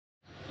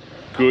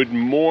Good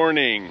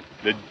morning.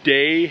 The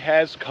day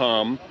has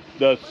come,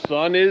 the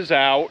sun is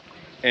out,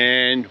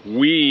 and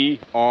we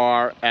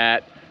are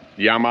at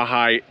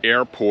Yamahai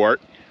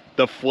Airport.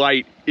 The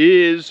flight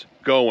is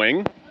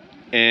going,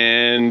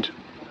 and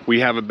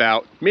we have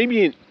about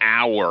maybe an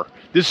hour.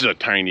 This is a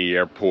tiny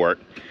airport.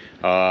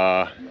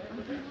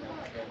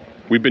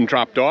 We've been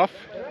dropped off,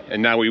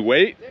 and now we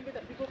wait.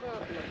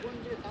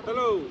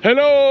 Hello.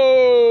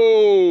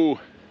 Hello!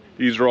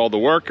 These are all the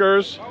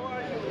workers.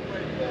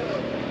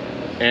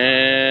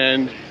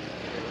 And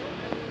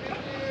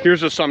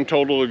here's a sum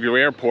total of your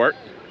airport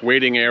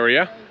waiting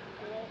area.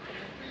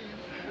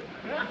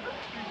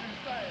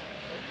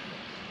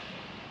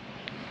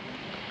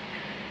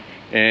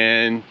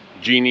 And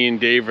Jeannie and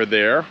Dave are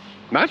there.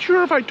 Not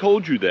sure if I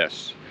told you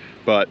this,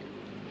 but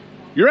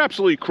you're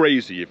absolutely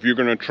crazy if you're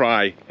gonna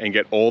try and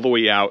get all the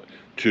way out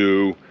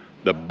to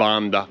the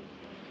Banda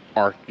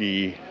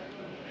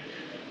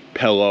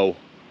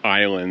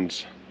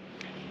Islands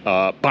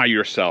by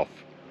yourself.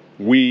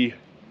 We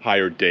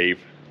hired Dave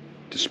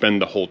to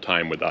spend the whole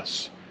time with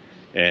us,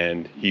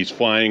 and he's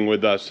flying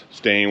with us,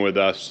 staying with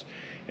us,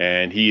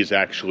 and he is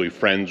actually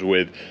friends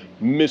with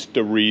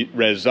Mr.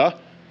 Reza,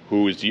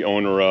 who is the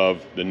owner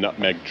of the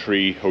Nutmeg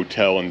Tree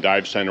Hotel and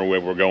Dive Center where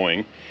we're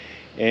going.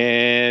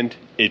 And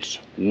it's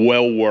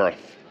well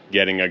worth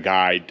getting a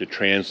guide to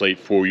translate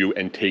for you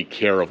and take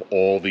care of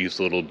all these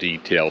little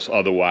details.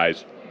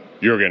 Otherwise,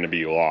 you're gonna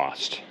be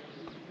lost.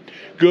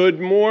 Good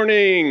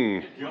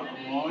morning. Good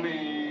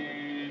morning.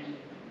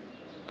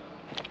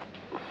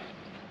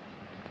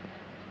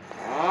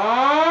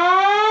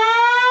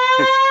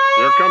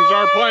 Here comes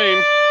our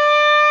plane.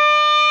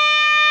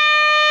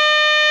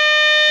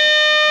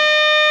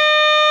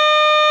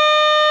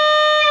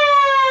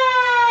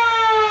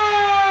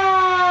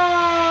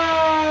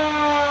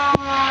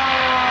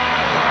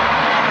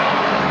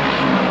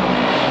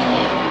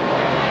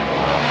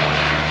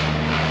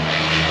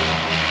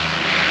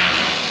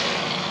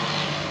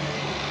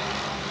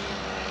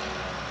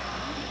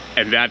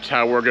 And that's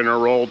how we're gonna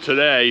roll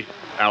today,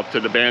 out to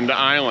the Banda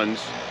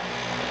Islands.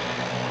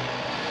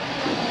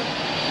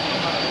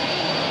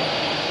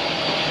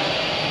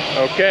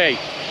 Okay,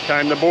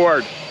 time to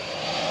board.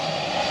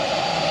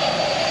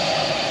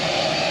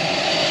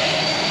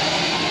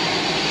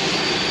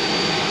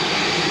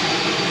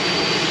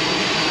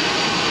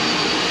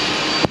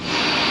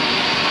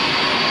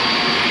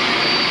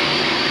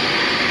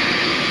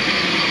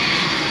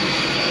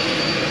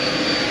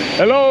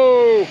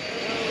 Hello,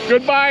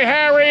 goodbye,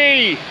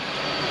 Harry.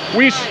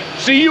 We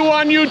see you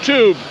on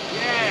YouTube.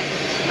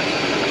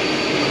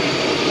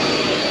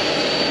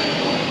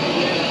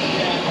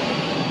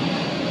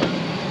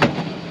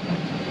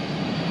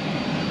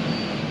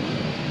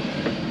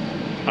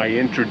 I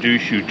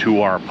introduce you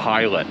to our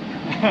pilot. Are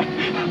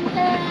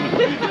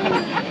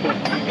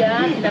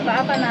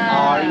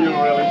you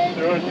really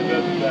sure to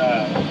do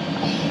that?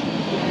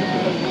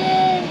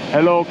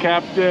 Hello,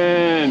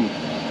 Captain.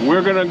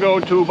 We're gonna go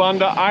to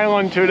Banda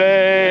Island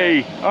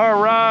today.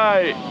 All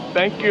right,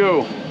 thank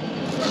you.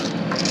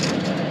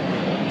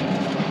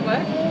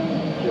 What?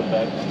 You're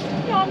back.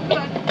 No, I'm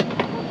good.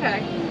 Okay.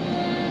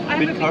 I have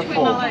Be it between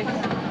careful. my legs.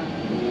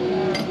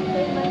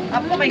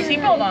 I'll put my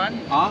seatbelt on.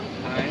 Huh?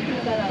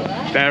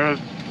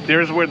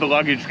 There's where the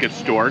luggage gets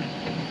stored,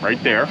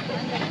 right there.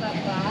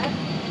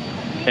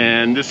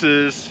 And this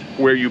is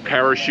where you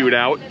parachute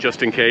out,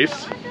 just in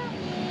case.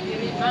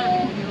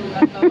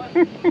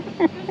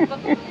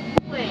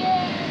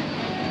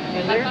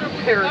 There's a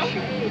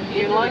parachute.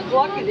 You're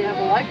lucky to have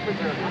a life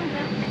preserver.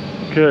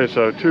 Okay,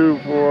 so 2,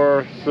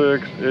 4,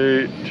 6,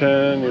 8,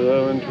 10,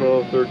 11,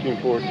 12, 13,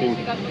 14,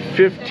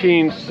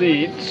 15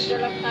 seats.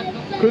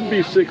 Could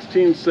be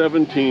 16,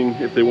 17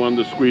 if they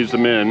wanted to squeeze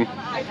them in.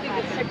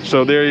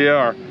 So there you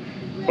are.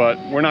 But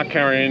we're not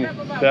carrying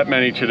that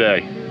many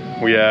today.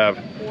 We have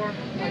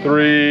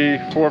 3,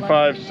 4,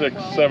 5,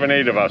 6, 7,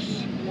 8 of us.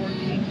 15.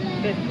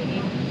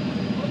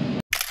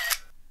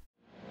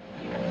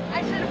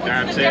 I said, what's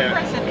That's the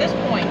difference at this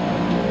point?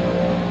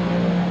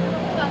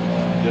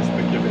 Just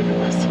to give it a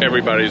rest.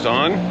 Everybody's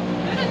on.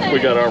 We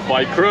got our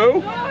flight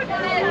crew.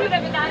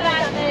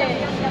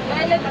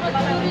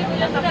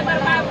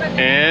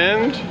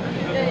 And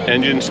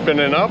engine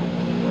spinning up,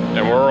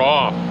 and we're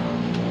off.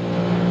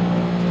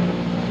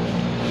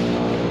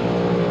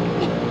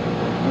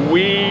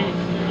 We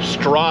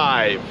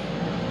strive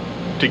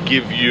to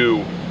give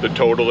you the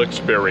total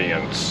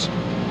experience.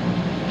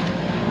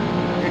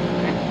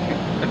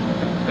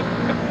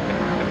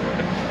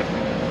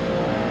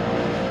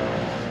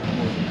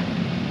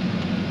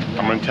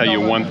 I'm gonna tell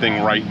you one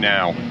thing right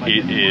now.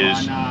 It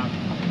is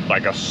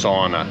like a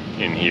sauna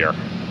in here.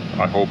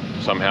 I hope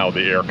somehow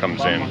the air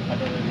comes in.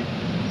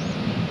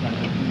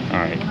 All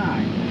right,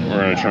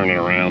 we're gonna turn it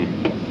around.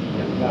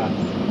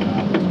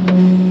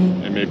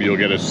 And maybe you'll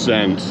get a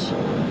sense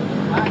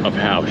of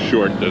how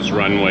short this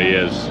runway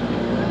is.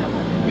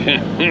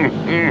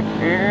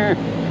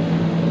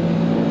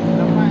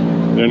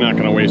 They're not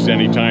gonna waste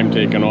any time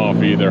taking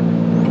off either.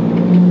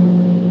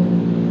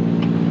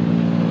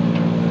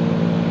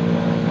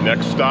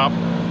 Next stop,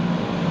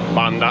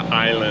 Banda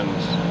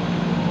Islands.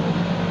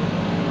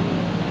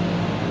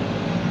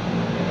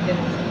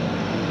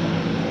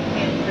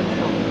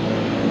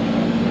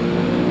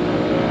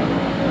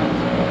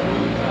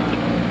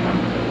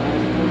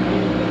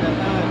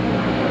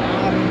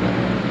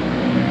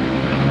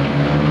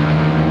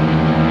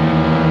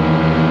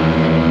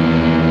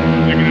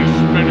 They're gonna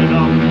spin it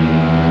up.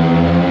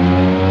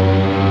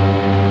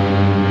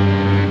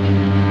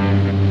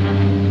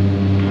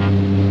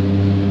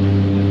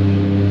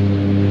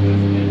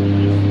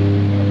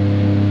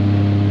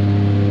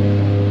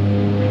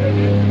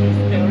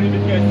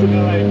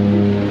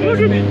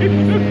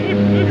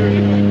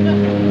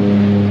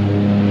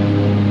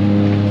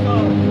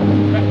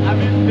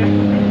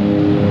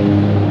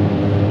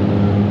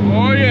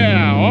 Oh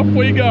yeah, off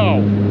we go.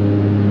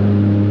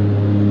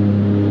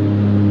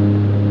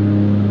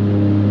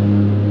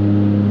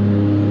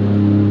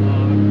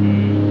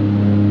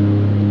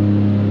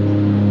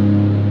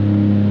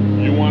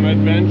 You want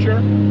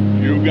adventure?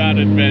 You got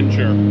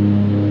adventure.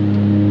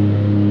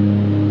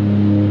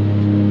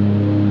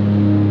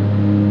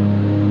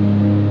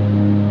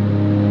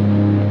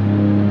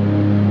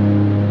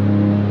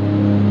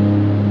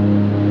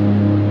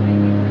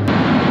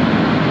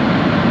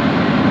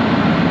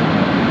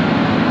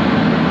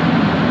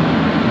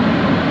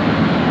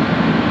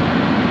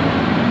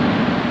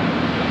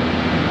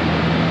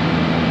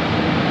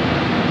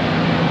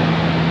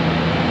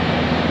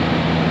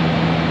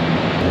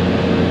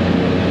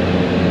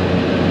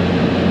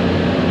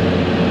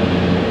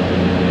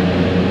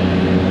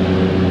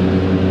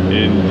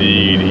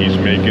 Indeed, he's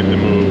making the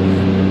move.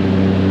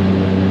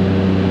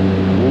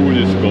 Ooh,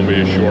 this is going to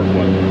be a short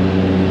one.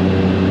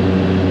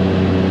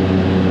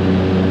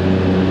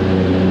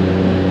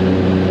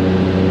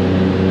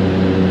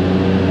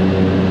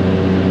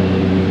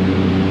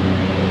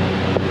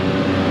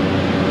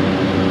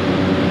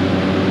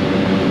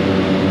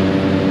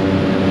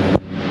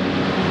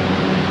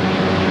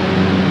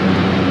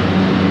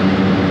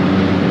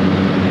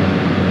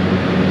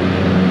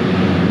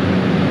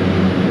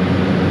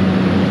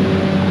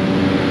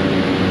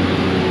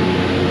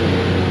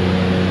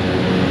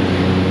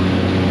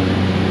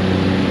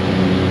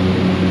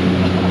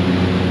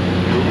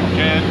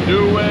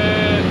 Do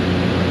it!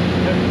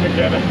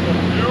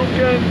 You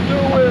can do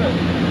it!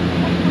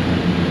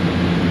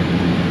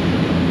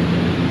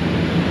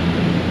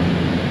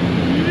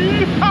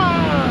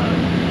 Yeehaw!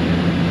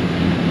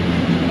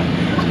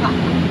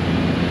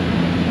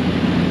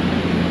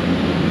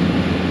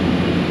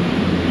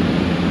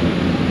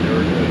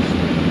 There it is.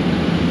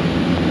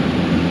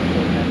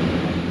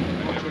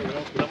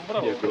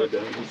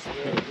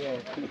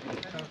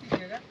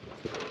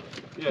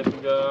 Iya,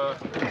 tiga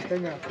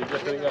setengah.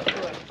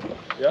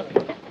 Ya.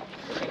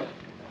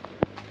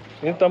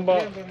 Ini tambah.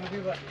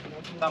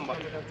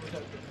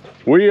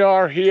 We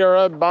are here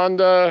at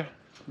Banda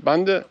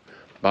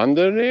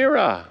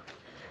Niera.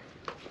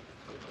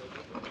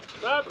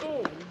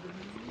 Satu.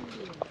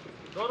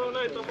 Dorong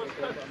naik tambah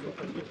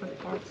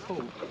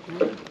satu.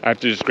 I have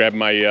to just grab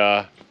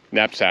my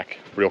knapsack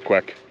real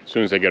quick as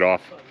soon as I get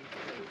off.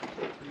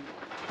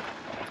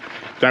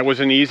 That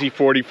was an easy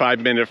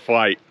 45-minute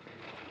flight.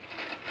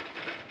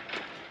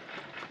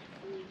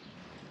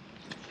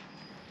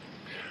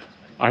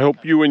 I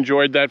hope you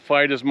enjoyed that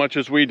flight as much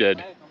as we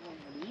did.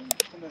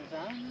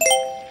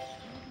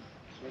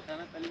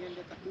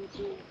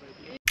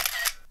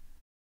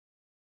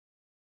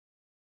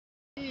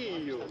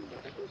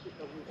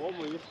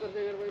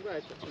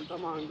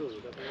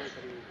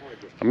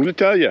 I'm going to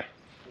tell you,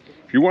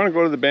 if you want to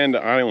go to the Banda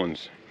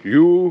Islands,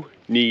 you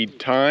need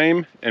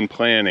time and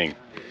planning.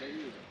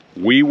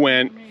 We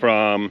went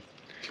from,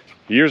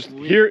 here's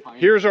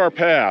our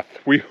path.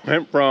 We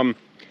went from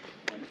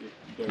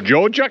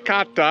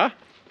Yogyakarta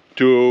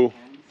to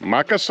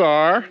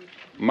Makassar,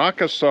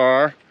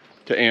 Makassar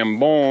to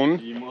Ambon,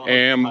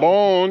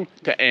 Ambon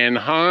to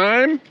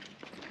Anaheim,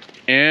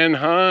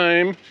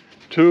 Anaheim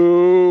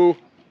to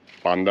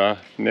Banda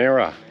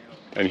Niera.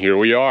 And here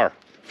we are,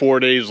 4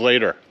 days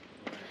later.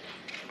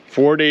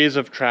 4 days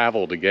of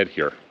travel to get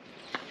here.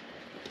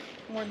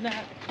 More than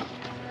that.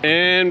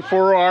 And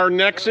for our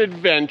next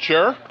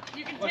adventure,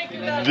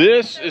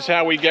 this is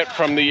how we get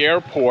from the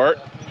airport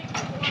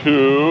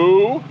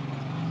to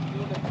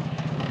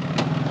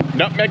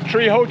Nutmeg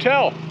Tree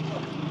Hotel.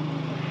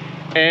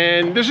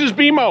 And this is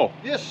Bimo.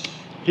 Yes.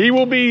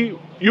 You'll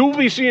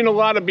be seeing a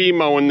lot of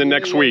Bimo in the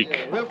next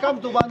week. Welcome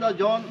to Banda,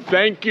 John.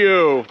 Thank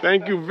you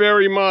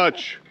very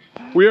much.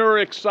 We are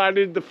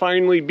excited to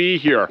finally be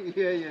here.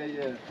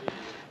 Yeah.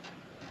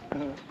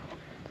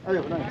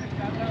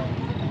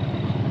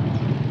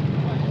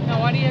 Now,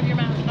 why do you have your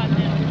mask on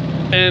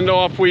now? And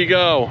off we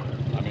go.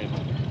 I mean,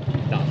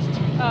 dust.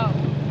 Oh.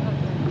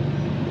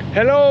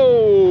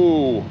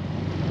 Hello.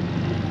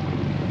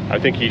 I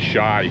think he's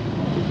shy.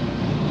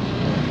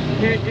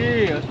 He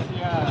is,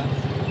 yeah.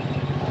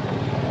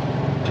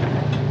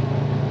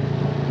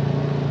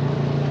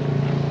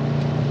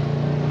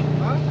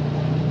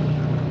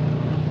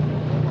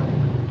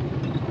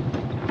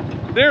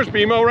 There's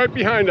Bimo right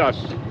behind us.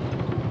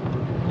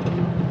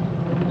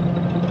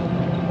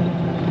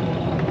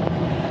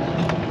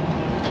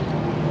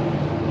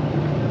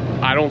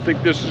 I don't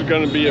think this is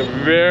going to be a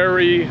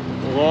very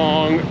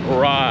long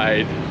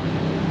ride.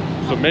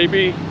 So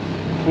maybe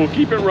we'll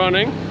keep it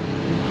running.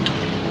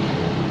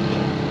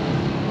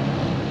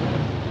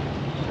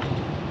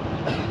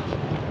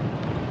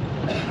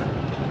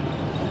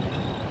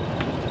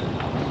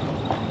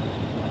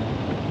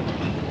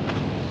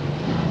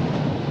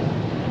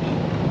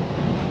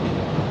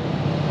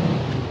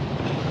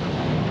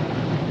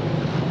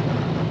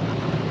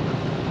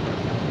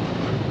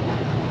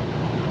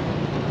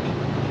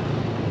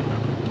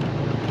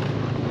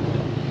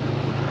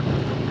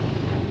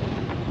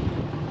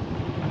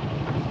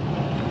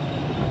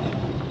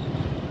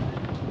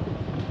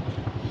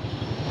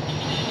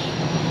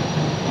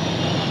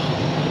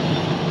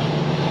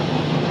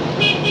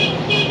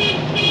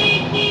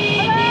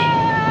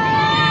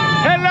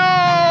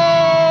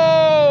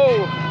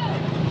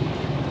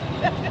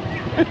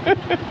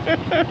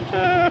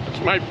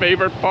 It's my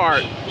favorite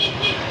part.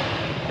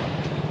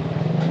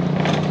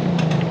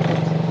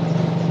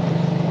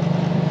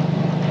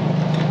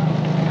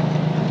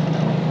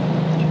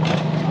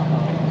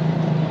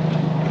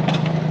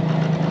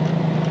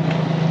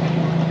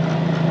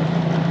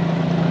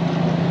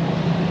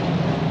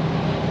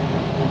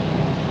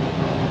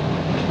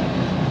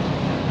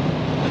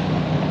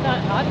 Not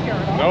hot here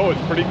at all. No,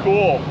 it's pretty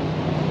cool.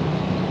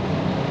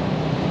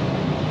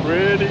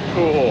 Pretty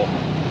cool.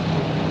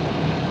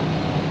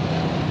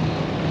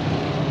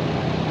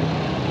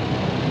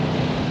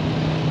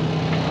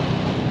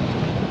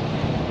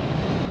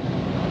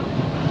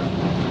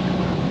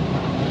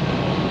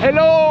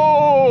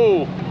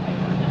 Hello!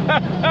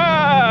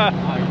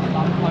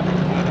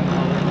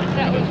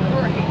 That was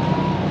great.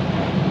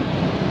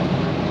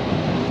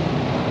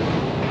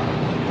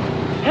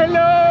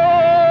 Hello!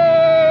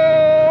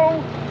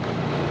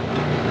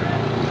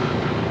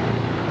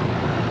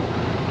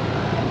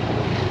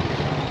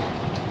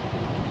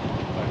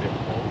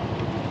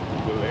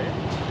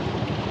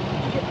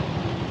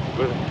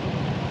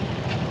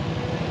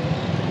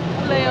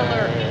 Olay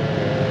alert.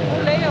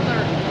 Olay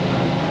alert.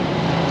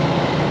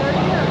 They're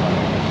here.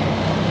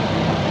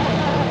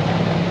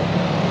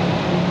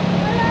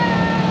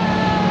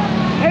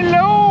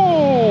 Hello!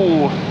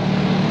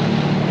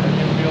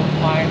 You will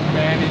find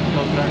many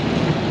children.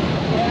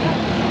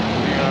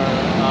 We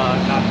are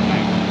not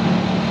nice.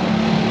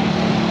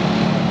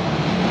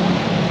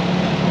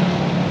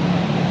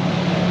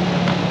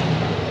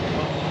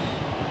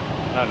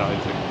 No,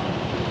 it's okay.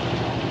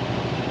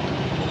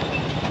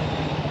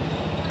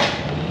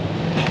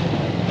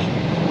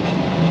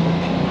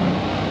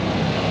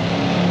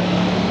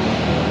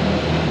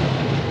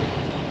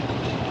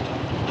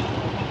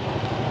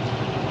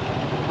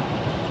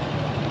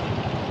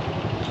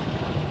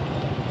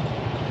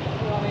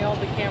 You want me to hold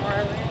the camera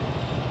over here?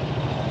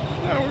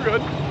 No, we're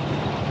good.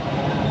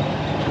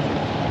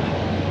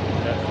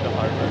 That's the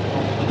harbor.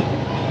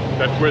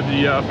 That's where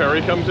the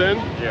ferry comes in?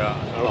 Yeah.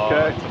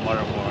 Okay.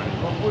 Tomorrow morning.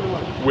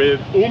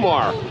 With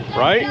Umar,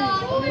 right?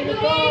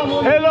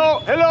 Hello,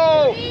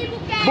 hello!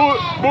 Bule!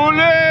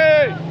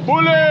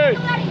 Bule!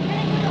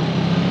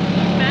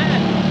 Mad.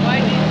 Why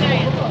is he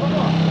saying?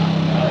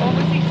 What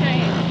was he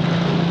saying?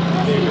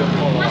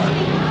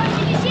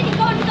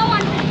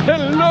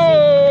 Hello!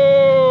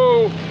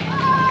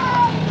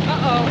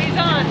 Uh-oh, he's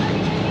on.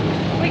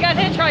 We got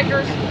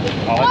hitchhikers.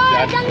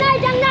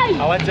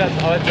 Awas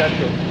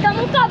jatuh.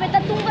 Kamu kau beta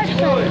tunggu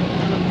dulu.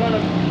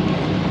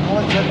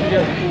 Awas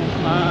jatuh.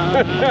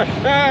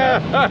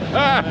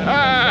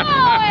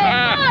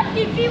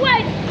 TV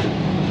wait.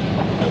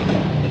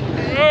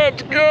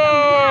 Let's go!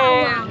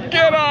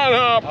 Get on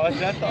up! Awas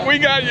jatuh. We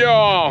got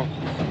y'all!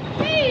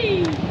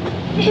 Hey.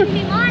 Di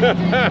mana?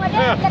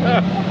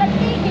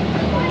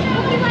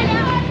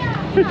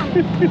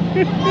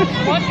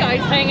 One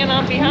guy's hanging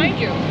on behind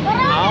you.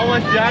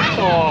 Awas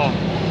jatuh.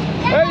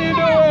 How you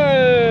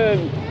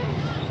doing?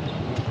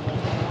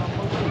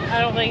 I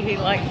don't think he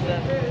likes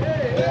this.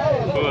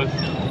 Bus.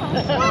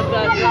 The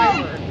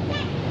driver.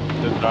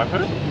 The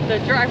driver? The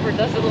driver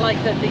doesn't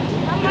like that thing.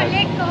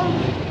 Assalamualaikum.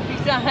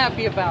 He's not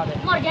happy about it.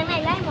 Mau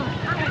jangan naik mau.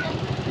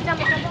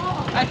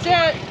 That's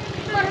it.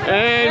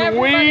 And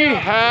we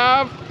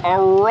have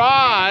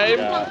arrived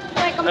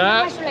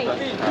at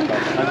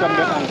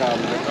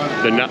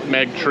the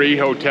Nutmeg Tree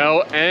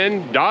Hotel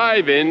and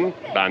Dive-In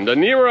Banda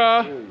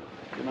Niera.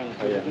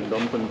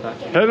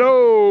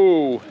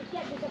 Hello!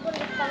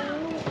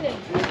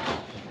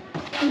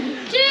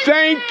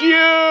 Thank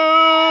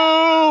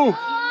you!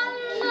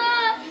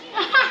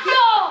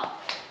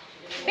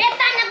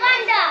 Beta na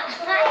banda.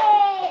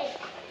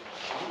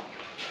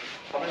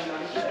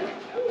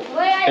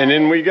 And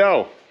in we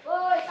go.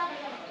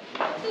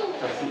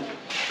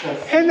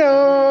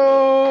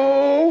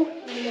 Hello!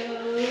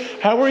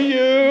 How are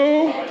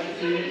you?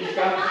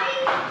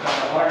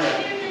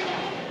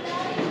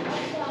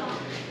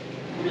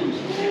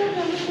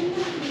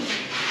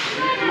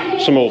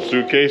 Some old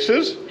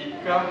suitcases.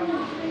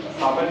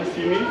 Apa di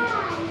sini?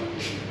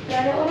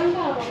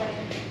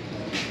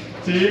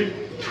 Cik.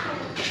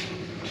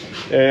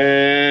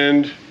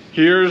 And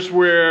Here's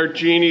where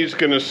Jeannie's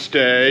gonna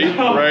stay,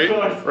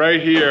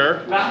 right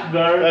here.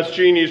 That's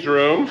Jeannie's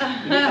room.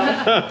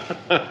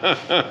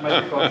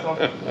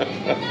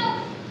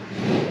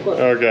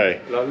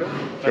 Okay,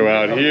 go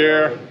out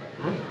here,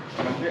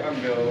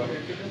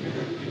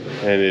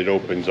 and it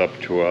opens up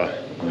to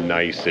a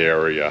nice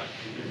area.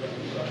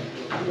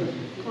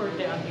 Or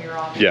down here,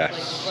 obviously.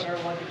 Yes, Put our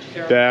luggage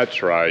there.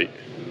 that's right.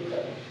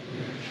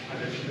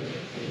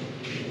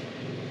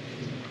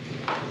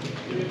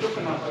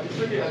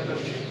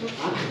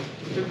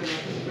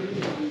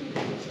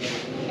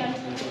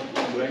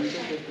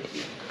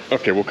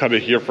 Okay, we'll cut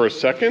it here for a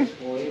second.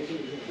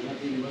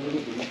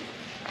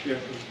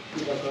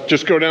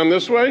 Just go down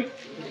this way?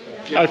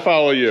 I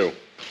follow you.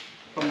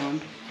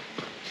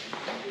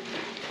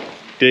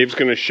 Dave's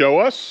gonna show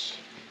us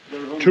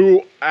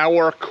to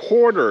our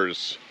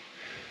quarters.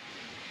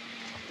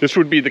 This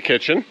would be the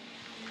kitchen.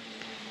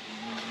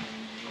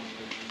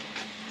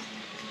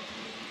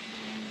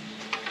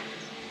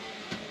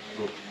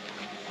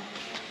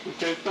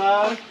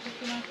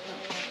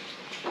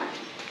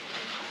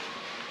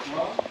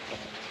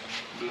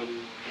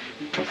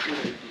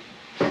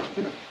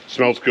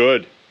 Smells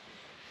good.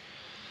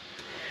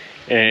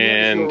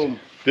 And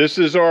this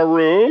is our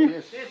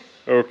room.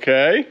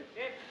 Okay.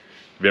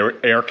 Very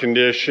air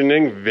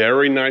conditioning,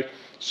 very nice.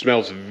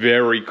 Smells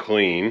very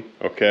clean.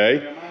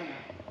 Okay.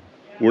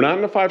 We're not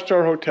in a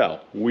 5-star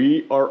hotel.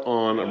 We are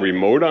on a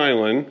remote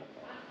island.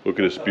 Look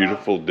at this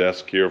beautiful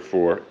desk here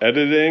for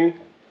editing.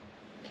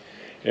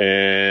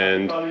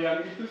 And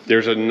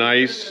there's a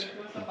nice,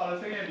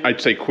 I'd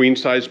say,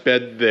 queen-size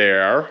bed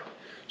there.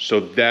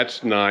 So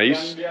that's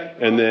nice.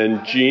 And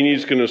then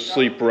Jeannie's gonna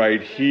sleep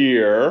right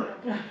here.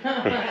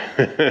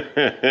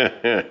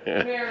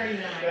 Very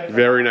nice.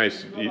 Very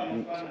nice.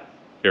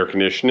 Air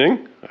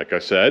conditioning, like I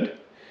said.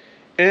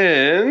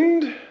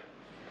 And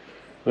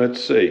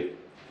let's see,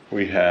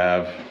 we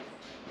have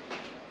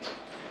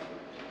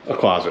a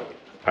closet.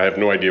 I have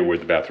no idea where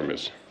the bathroom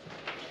is.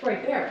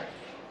 Right there.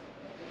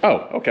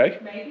 Oh, okay.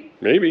 Maybe.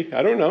 Maybe,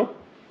 I don't know.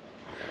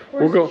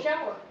 Where's We'll the go.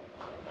 shower?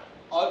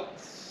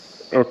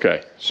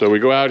 Okay, so we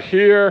go out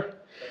here,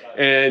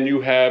 and you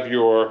have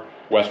your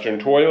Western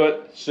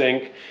toilet,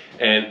 sink,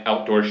 and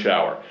outdoor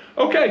shower.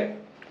 Okay,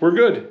 we're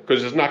good,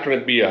 because it's not going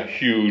to be a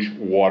huge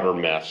water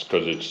mess,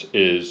 because it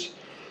is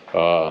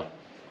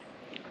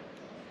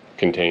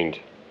contained.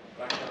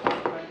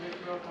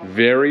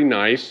 Very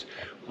nice.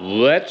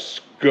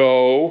 Let's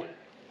go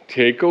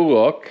take a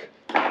look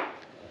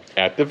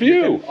at the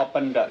view.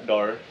 Open that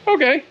door.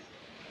 Okay.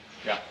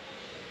 Yeah.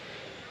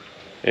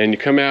 And you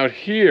come out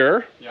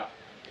here. Yeah.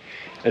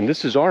 And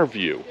this is our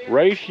view,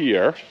 right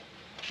here.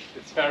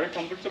 It's very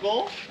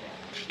comfortable.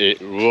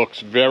 It looks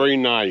very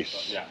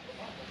nice. Yeah.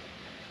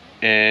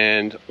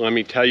 And let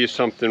me tell you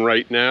something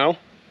right now.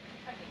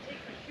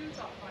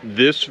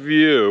 This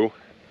view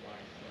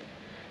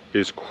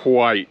is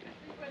quite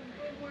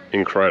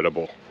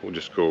incredible. We'll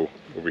just go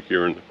over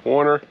here in the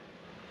corner.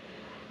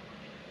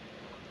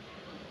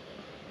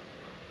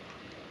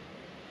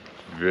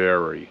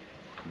 Very,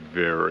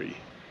 very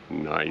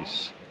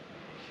nice.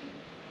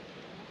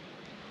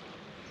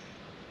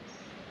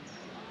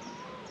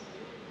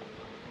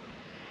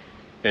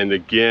 And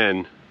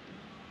again,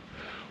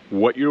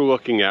 what you're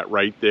looking at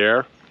right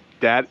there,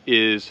 that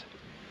is,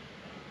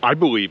 I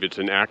believe it's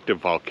an active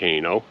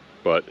volcano,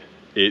 but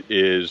it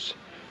is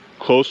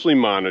closely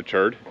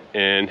monitored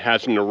and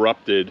hasn't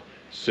erupted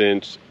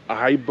since,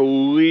 I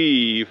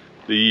believe,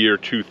 the year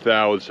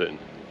 2000.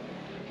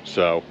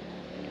 So,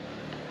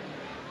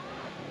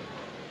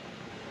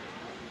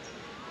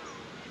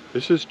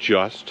 this is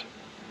just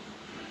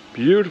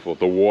beautiful.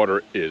 The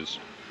water is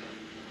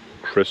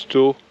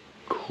crystal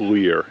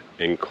clear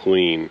and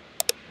clean.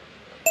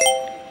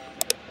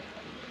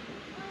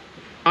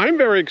 I'm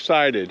very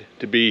excited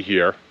to be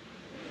here,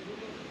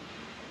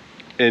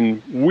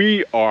 and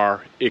we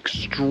are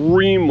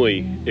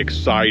extremely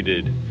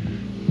excited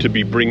to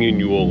be bringing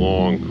you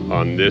along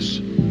on this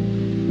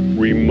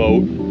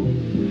remote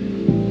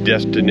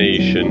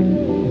destination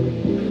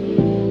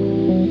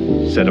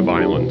set of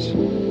islands.